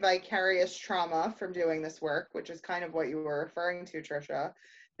can be vicarious trauma from doing this work, which is kind of what you were referring to, Trisha,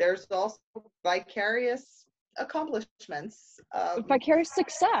 there's also vicarious accomplishments. Vicarious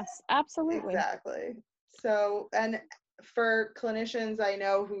success, absolutely. Exactly. So, and for clinicians I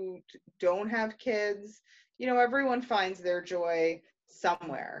know who don't have kids, everyone finds their joy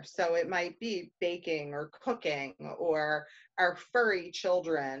somewhere. So it might be baking or cooking, or our furry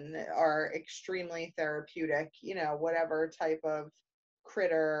children are extremely therapeutic, whatever type of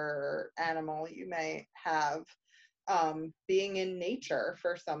critter or animal you may have. Being in nature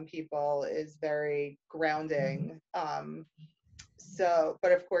for some people is very grounding.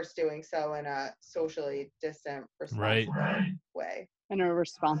 But of course, doing so in a socially distant, right. responsible way. In a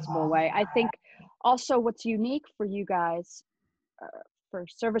responsible way. I think also what's unique for you guys, for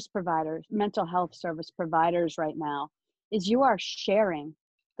service providers, mental health service providers right now, is you are sharing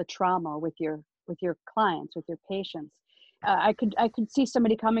the trauma with your clients, with your patients. I could see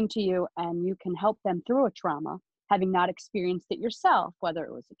somebody coming to you and you can help them through a trauma, having not experienced it yourself, whether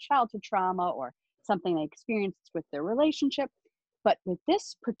it was a childhood trauma or something they experienced with their relationship. But with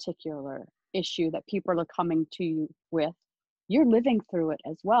this particular issue that people are coming to you with, you're living through it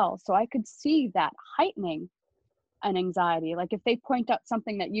as well. So I could see that heightening an anxiety. Like if they point out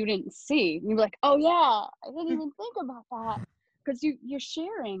something that you didn't see, you're like, oh yeah, I didn't even think about that. Because you're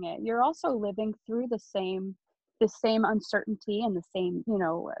sharing it. You're also living through the same uncertainty and the same,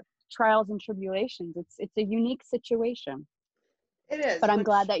 trials and tribulations. It's a unique situation. It is, But I'm which,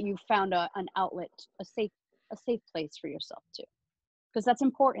 glad that you found an outlet, a safe place for yourself too. Because that's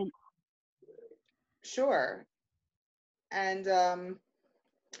important. sure. And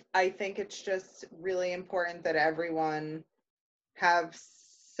I think it's just really important that everyone have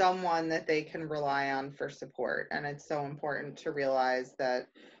someone that they can rely on for support. And it's so important to realize that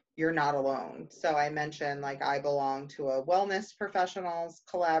you're not alone. So I mentioned, like, I belong to a wellness professionals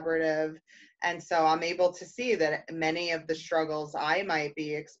collaborative. And so I'm able to see that many of the struggles I might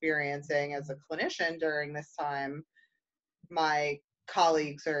be experiencing as a clinician during this time, my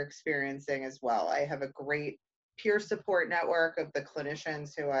colleagues are experiencing as well. I have a great peer support network of the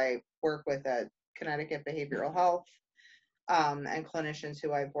clinicians who I work with at Connecticut Behavioral Health, and clinicians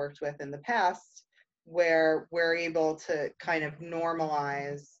who I've worked with in the past, where we're able to kind of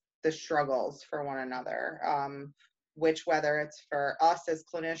normalize the struggles for one another, which, whether it's for us as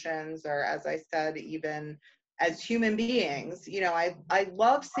clinicians or, as I said, even as human beings, I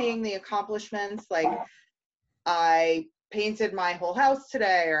love seeing the accomplishments. Like, I painted my whole house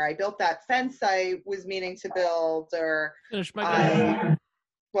today, or I built that fence I was meaning to build, or Finished my garden.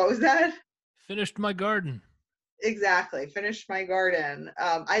 what was that? Finished my garden. Exactly. Finished my garden.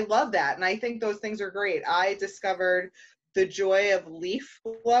 I love that. And I think those things are great. I discovered the joy of leaf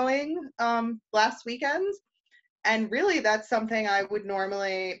blowing last weekend. And really, that's something I would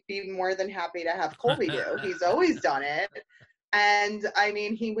normally be more than happy to have Colby do. He's always done it. And I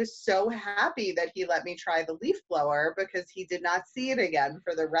mean, he was so happy that he let me try the leaf blower, because he did not see it again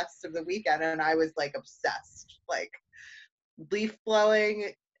for the rest of the weekend. And I was like obsessed. Like, leaf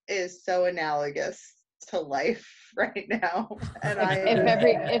blowing is so analogous to life right now. And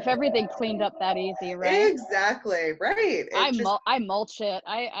If everything cleaned up that easy, right? Exactly, right. I mulch it.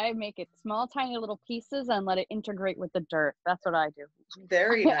 I make it small, tiny little pieces and let it integrate with the dirt. That's what I do.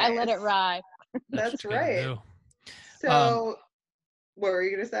 Very nice. I let it ride. That's right. Do. So, what were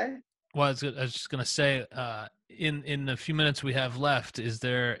you gonna say? Well, I was just gonna say, in the few minutes we have left, is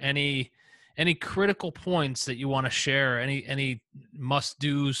there any critical points that you want to share? Any must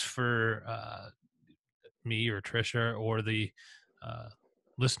dos for me or Trisha or the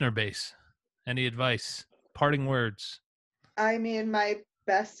listener base? Any advice? Parting words? I mean, my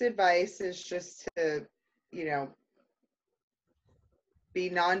best advice is just to, Be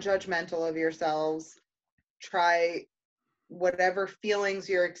non-judgmental of yourselves. Try whatever feelings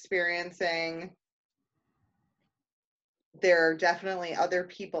you're experiencing. There are definitely other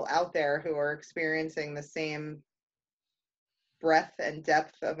people out there who are experiencing the same breadth and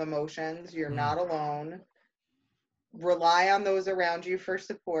depth of emotions. You're not alone. Rely on those around you for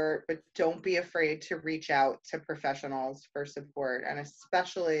support, but don't be afraid to reach out to professionals for support. And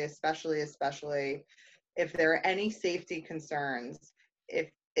especially if there are any safety concerns,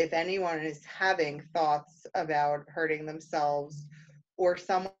 if anyone is having thoughts about hurting themselves or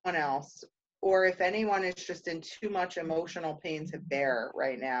someone else, or if anyone is just in too much emotional pain to bear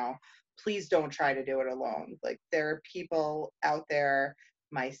right now, please don't try to do it alone. Like, there are people out there,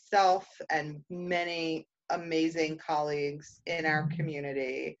 myself and many amazing colleagues in our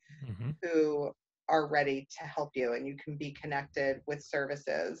community who are ready to help you, and you can be connected with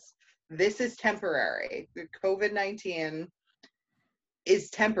services. This is temporary. The COVID-19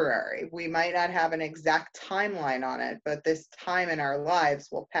 is temporary. We might not have an exact timeline on it, but this time in our lives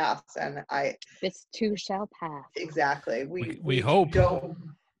will pass. And this too shall pass. Exactly. We hope.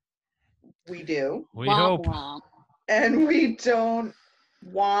 We do. We hope. And we don't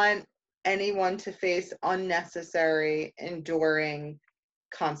want anyone to face unnecessary, enduring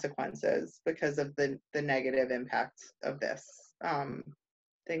consequences because of the negative impact of this.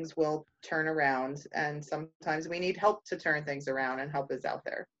 Things will turn around, and sometimes we need help to turn things around, and help is out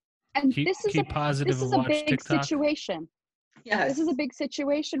there. And Keep this is positive and a watch big TikTok. situation. Yes. This is a big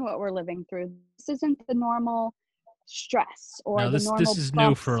situation, what we're living through. This isn't the normal stress or the normal this is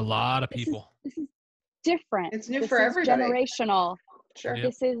new for a lot of people. This is different. It's new for everybody. Generational. Sure. Yep.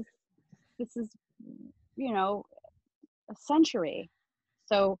 This is a century.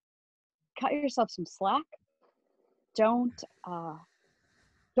 So cut yourself some slack. Don't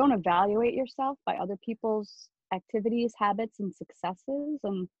evaluate yourself by other people's activities, habits, and successes.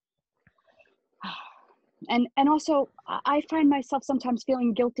 And also, I find myself sometimes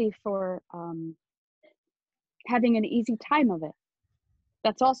feeling guilty for having an easy time of it.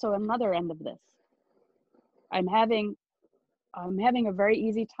 That's also another end of this. I'm having a very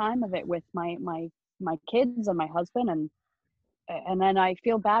easy time of it with my kids and my husband, and then I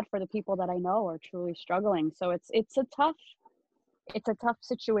feel bad for the people that I know are truly struggling. So it's a tough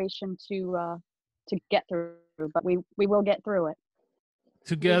situation to get through, but we will get through it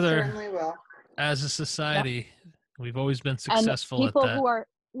Together. We certainly will. As a society, we've always been successful and people at that. who are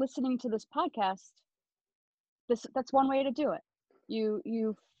listening to this podcast, that's one way to do it.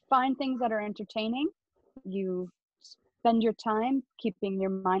 You find things that are entertaining. You spend your time keeping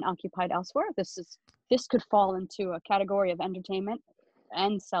your mind occupied elsewhere. This could fall into a category of entertainment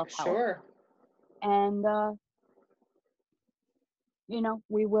and self-help. Sure. And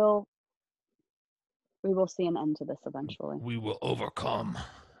we will see an end to this eventually. We will overcome.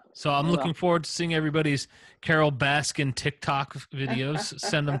 So I'm looking forward to seeing everybody's Carol Baskin TikTok videos.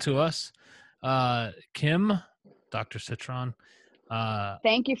 Send them to us. Kim, Dr. Citron.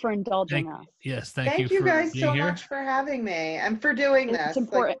 Thank you for indulging us. Yes, Thank you you for guys being so here. much for having me and for doing this. It's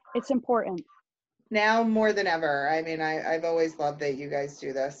important. It's important. Now more than ever. I mean, I've always loved that you guys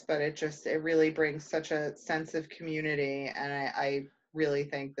do this, but it really brings such a sense of community, and I really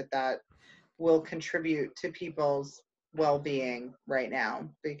think that will contribute to people's well-being right now,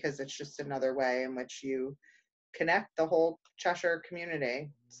 because it's just another way in which you connect the whole Cheshire community.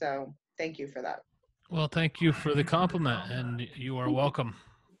 So thank you for that. Well, thank you for the compliment, and you are welcome.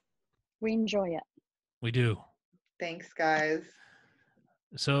 We enjoy it. We do. Thanks, guys.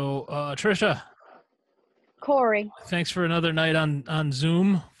 So, Trisha. Corey. Thanks for another night on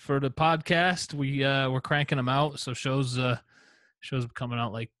Zoom for the podcast. We're cranking them out, so shows coming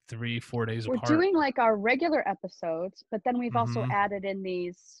out like 3-4 days apart. We're doing like our regular episodes, but then we've also added in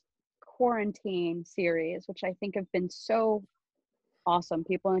these quarantine series, which I think have been so awesome.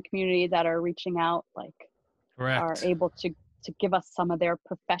 People in the community that are reaching out, like, Correct. are able to give us some of their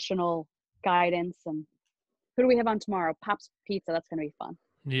professional guidance. And who do we have on tomorrow? Pop's Pizza. That's going to be fun.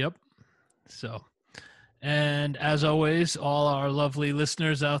 Yep. So, and as always, all our lovely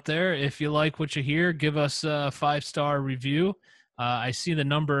listeners out there, if you like what you hear, give us a 5-star review. I see the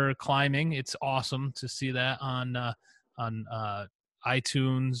number climbing. It's awesome to see that on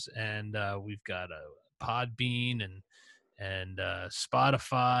iTunes, and we've got a Podbean and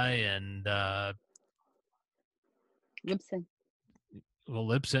Spotify and Libsyn. Well,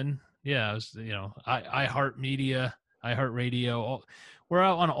 Libsyn, yeah, iHeartMedia, iHeartRadio. We're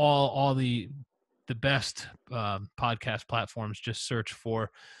out on all the best podcast platforms. Just search for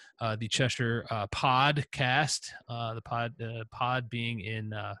the Cheshire podcast. The pod being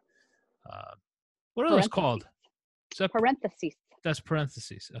in what are those called? Parentheses. that's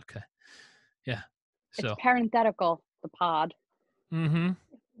parentheses. Okay. Yeah. It's So. parenthetical, the pod. Mm-hmm.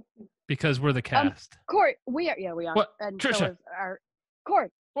 Because we're the cast. Corey, we are. Yeah, we are. What? And Trisha. so is our Corey.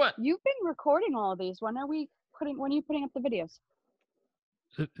 What? You've been recording all of these. When are you putting up the videos?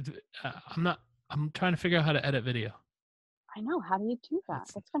 I'm trying to figure out how to edit video. I know. How do you do that?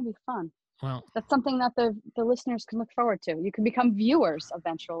 That's going to be fun. Well, that's something that the listeners can look forward to. You can become viewers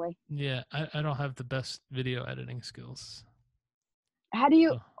eventually. Yeah, I don't have the best video editing skills. How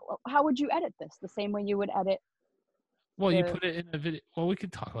would you edit this? The same way you would edit? Well, you put it in a video. Well, we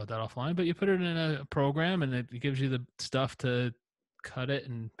could talk about that offline, but you put it in a program and it gives you the stuff to cut it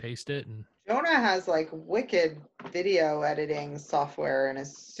and paste it. And Jonah has like wicked video editing software and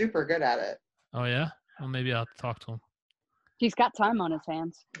is super good at it. Oh, yeah? Well, maybe I'll talk to him. He's got time on his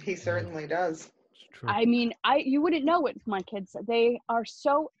hands. He certainly does. It's true. I mean, you wouldn't know it with my kids. They are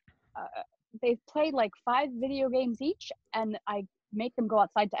so, they've played like 5 video games each, and I make them go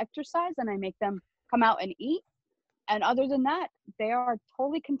outside to exercise, and I make them come out and eat. And other than that, they are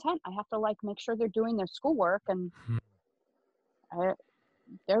totally content. I have to like make sure they're doing their schoolwork, and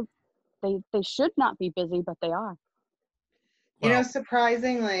they should not be busy, but they are. You know,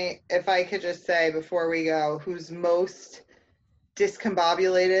 surprisingly, if I could just say before we go, who's most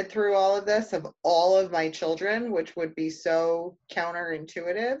discombobulated through all of this of all of my children, which would be so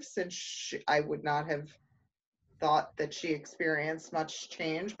counterintuitive since I would not have thought that she experienced much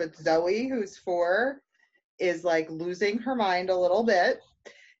change, but Zoe, who's 4, is like losing her mind a little bit,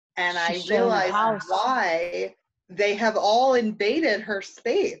 and I realized why. They have all invaded her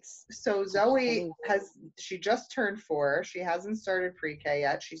space. So Zoe she just turned 4. She hasn't started pre-K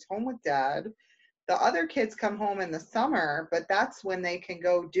yet. She's home with dad. The other kids come home in the summer, but that's when they can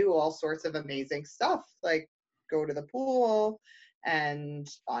go do all sorts of amazing stuff, like go to the pool and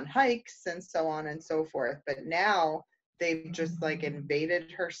on hikes and so on and so forth. But now they've just like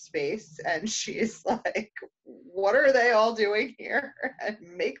invaded her space, and she's like, what are they all doing here? And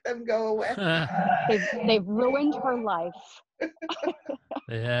make them go away. They've ruined her life.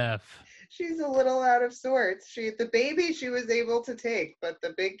 They have. She's a little out of sorts. The baby she was able to take, but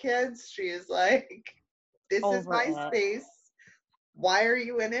the big kids, she is like, this is my space. Why are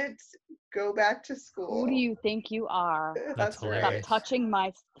you in it? Go back to school. Who do you think you are? That's right. Stop touching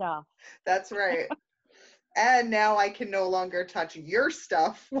my stuff. That's right. And now I can no longer touch your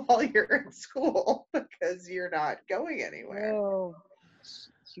stuff while you're in school because you're not going anywhere. Oh,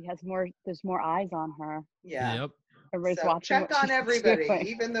 she has there's more eyes on her. Yeah. Yep. Everybody's watching. Check on everybody, doing.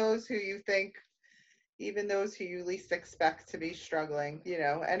 even those who you least expect to be struggling. You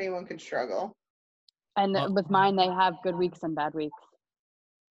know, anyone can struggle. And with mine, they have good weeks and bad weeks.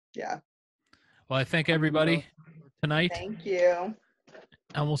 Yeah. Well, I thank everybody tonight. Thank you.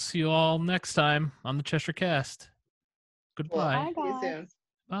 And we'll see you all next time on the Cheshire Cast. Goodbye. Bye, guys. See you soon.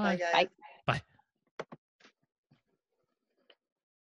 Bye, guys. Bye.